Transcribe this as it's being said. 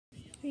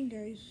Hey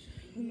guys,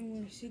 I'm the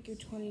one Secret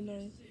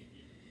 29.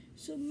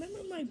 So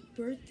remember my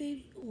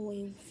birthday?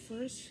 Well,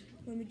 first,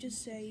 let me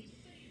just say,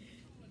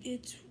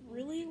 it's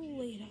really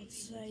late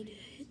outside.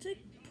 It's like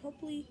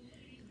probably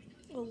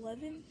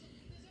 11.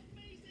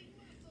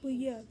 But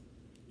yeah,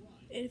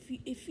 if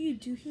you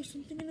do hear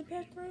something in the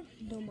background,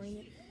 don't mind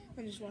it.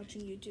 I'm just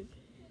watching YouTube.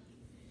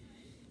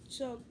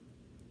 So,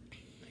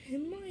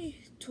 in my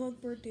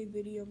 12th birthday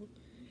video,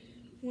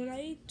 when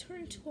I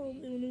turned 12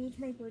 and when it was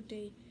my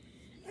birthday,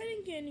 I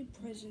didn't get any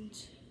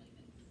presents.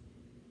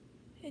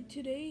 And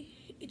today,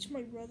 it's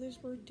my brother's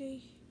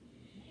birthday.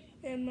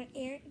 And my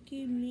aunt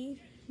gave me,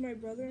 my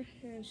brother,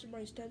 and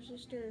my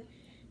stepsister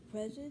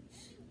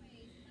presents.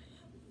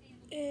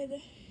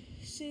 And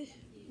see,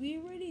 we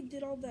already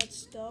did all that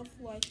stuff.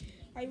 Like,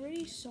 I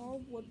already saw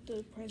what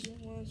the present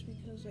was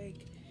because,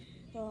 like,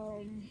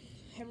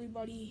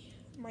 everybody,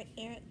 my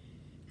aunt,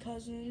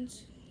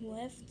 cousins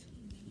left.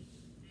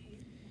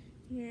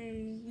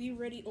 And we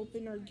already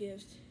opened our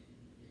gift.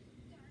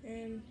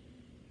 And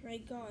I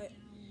got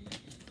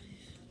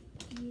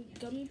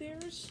gummy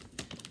bears.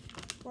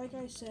 Like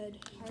I said,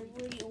 I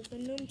already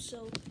opened them,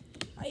 so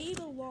I ate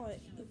a lot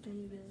of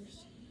gummy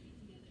bears.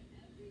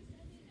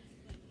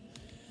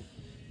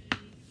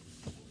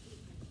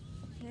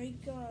 I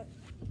got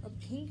a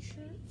pink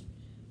shirt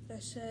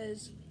that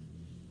says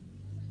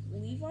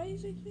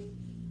Levi's, I think.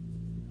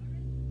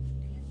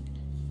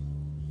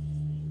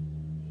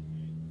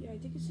 Yeah, I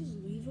think it says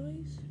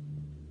Levi's.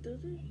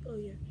 Does it? Oh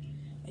yeah,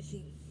 I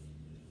think.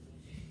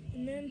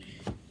 And then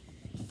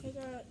I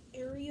got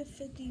Area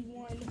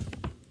 51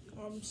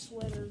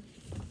 sweater.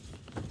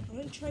 I'm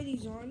gonna try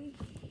these on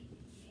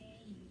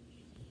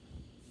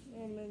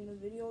in the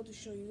video to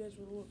show you guys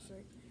what it looks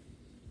like.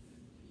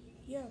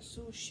 Yeah,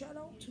 so shout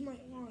out to my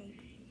aunt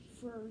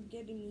for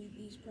getting me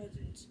these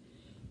presents.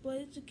 But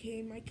it's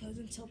okay, my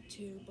cousins helped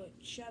too. But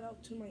shout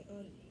out to my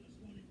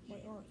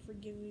aunt for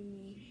giving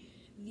me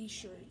these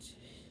shirts.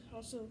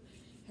 Also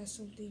has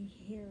something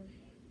here.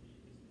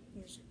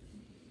 Here's it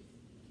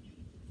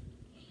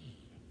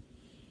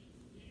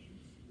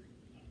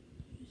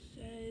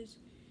says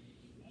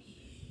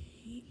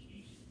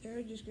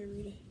I'm just gonna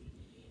read it.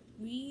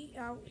 We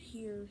out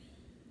here.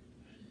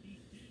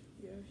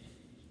 Yeah.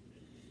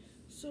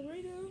 So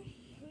right now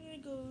I'm gonna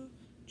go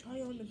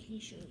try on the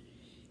pink shirt.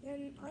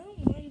 And I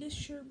don't mind this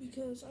shirt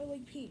because I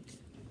like pink.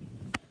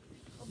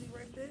 I'll be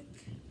right back.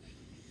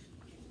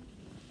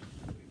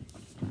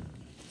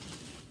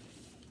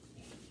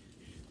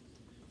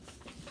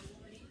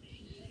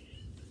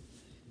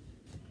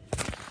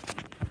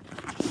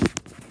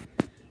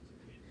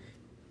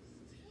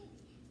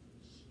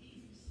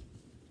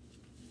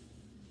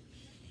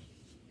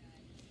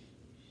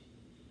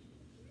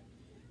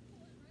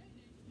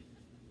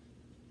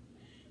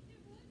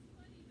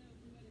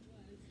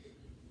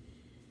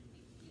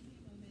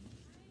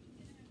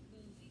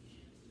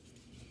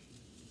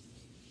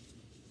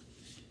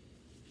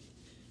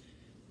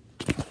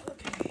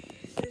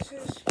 This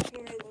is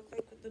what I look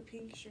like with the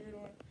pink shirt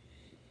on.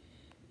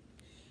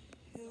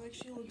 It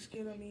actually looks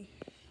good on me.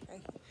 I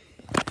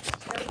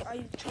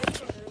tried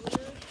it on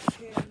earlier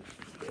and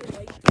I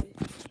liked it.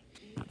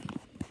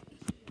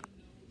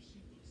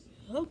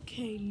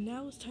 Okay,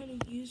 now it's time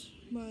to use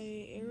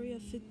my Area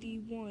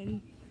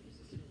 51.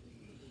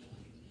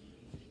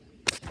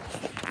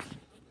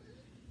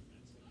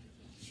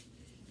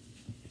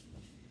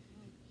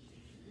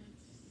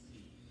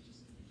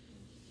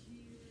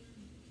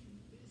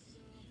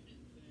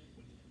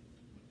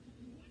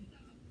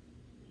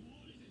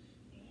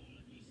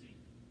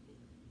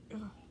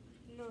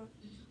 No,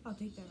 I'll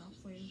take that off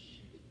later.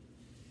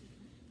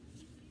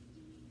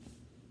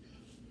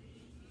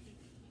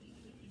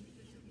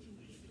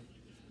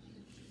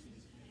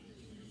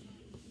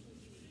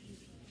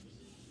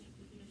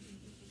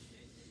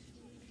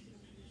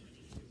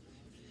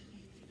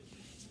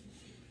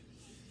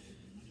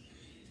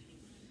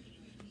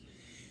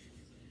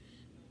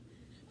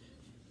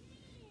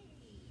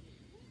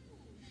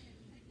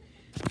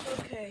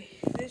 Okay,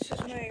 this is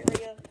my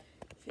Area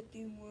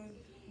 51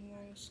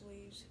 long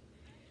sleeves.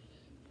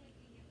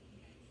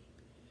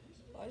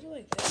 Why is it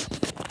like this?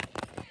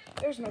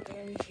 There's nothing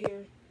in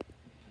here.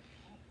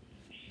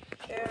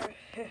 There,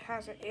 it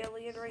has an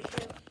alien right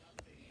here.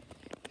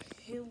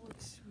 It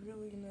looks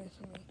really nice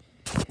on me.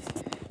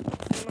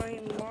 My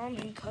mom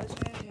and cousin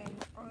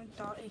and aunt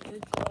thought it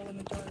could glow in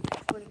the dark,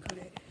 but it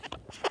couldn't.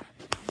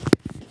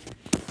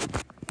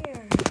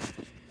 Yeah.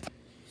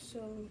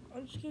 So,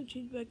 I'm just gonna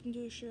change back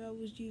into a shirt I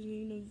was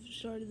using at the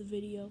start of the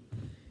video.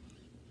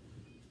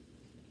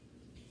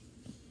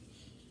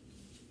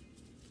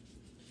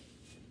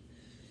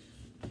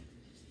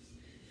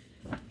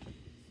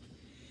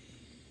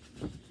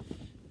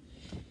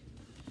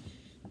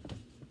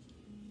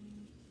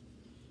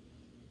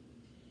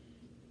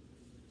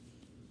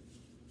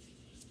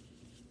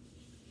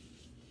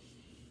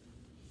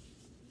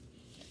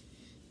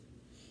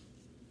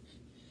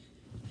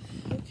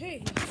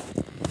 Okay,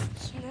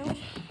 so now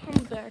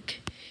I'm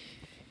back,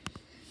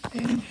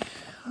 and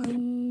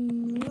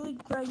I'm really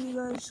glad you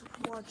guys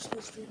watched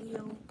this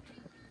video.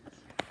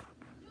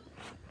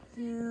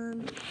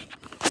 And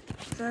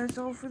that's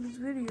all for this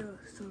video.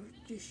 So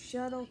just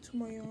shout out to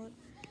my aunt.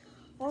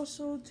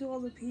 Also to all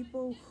the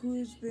people who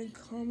has been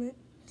commenting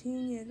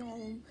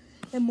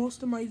and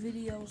most of my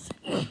videos.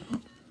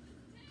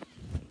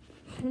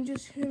 I'm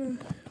just gonna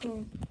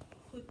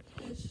put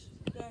this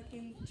back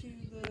into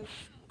the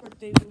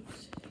birthday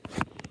booth.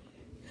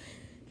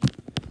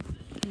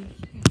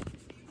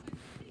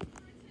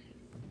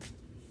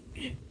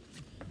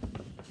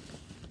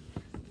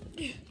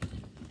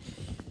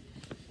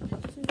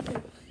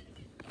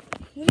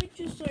 Let me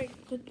just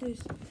put this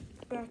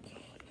back.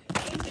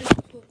 Let me just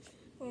put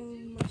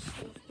my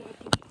stuff back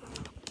in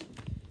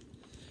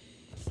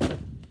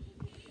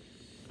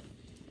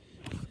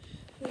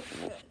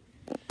there.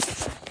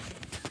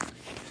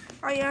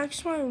 I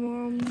asked my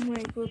mom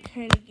what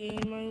kind of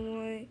game I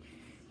want,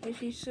 and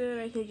she said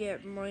I could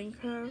get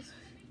Minecraft.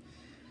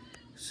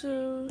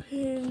 So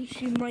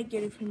she might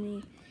get it for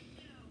me,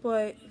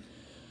 but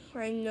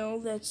I know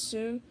that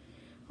soon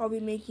I'll be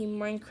making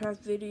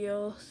Minecraft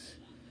videos.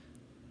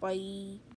 Bye.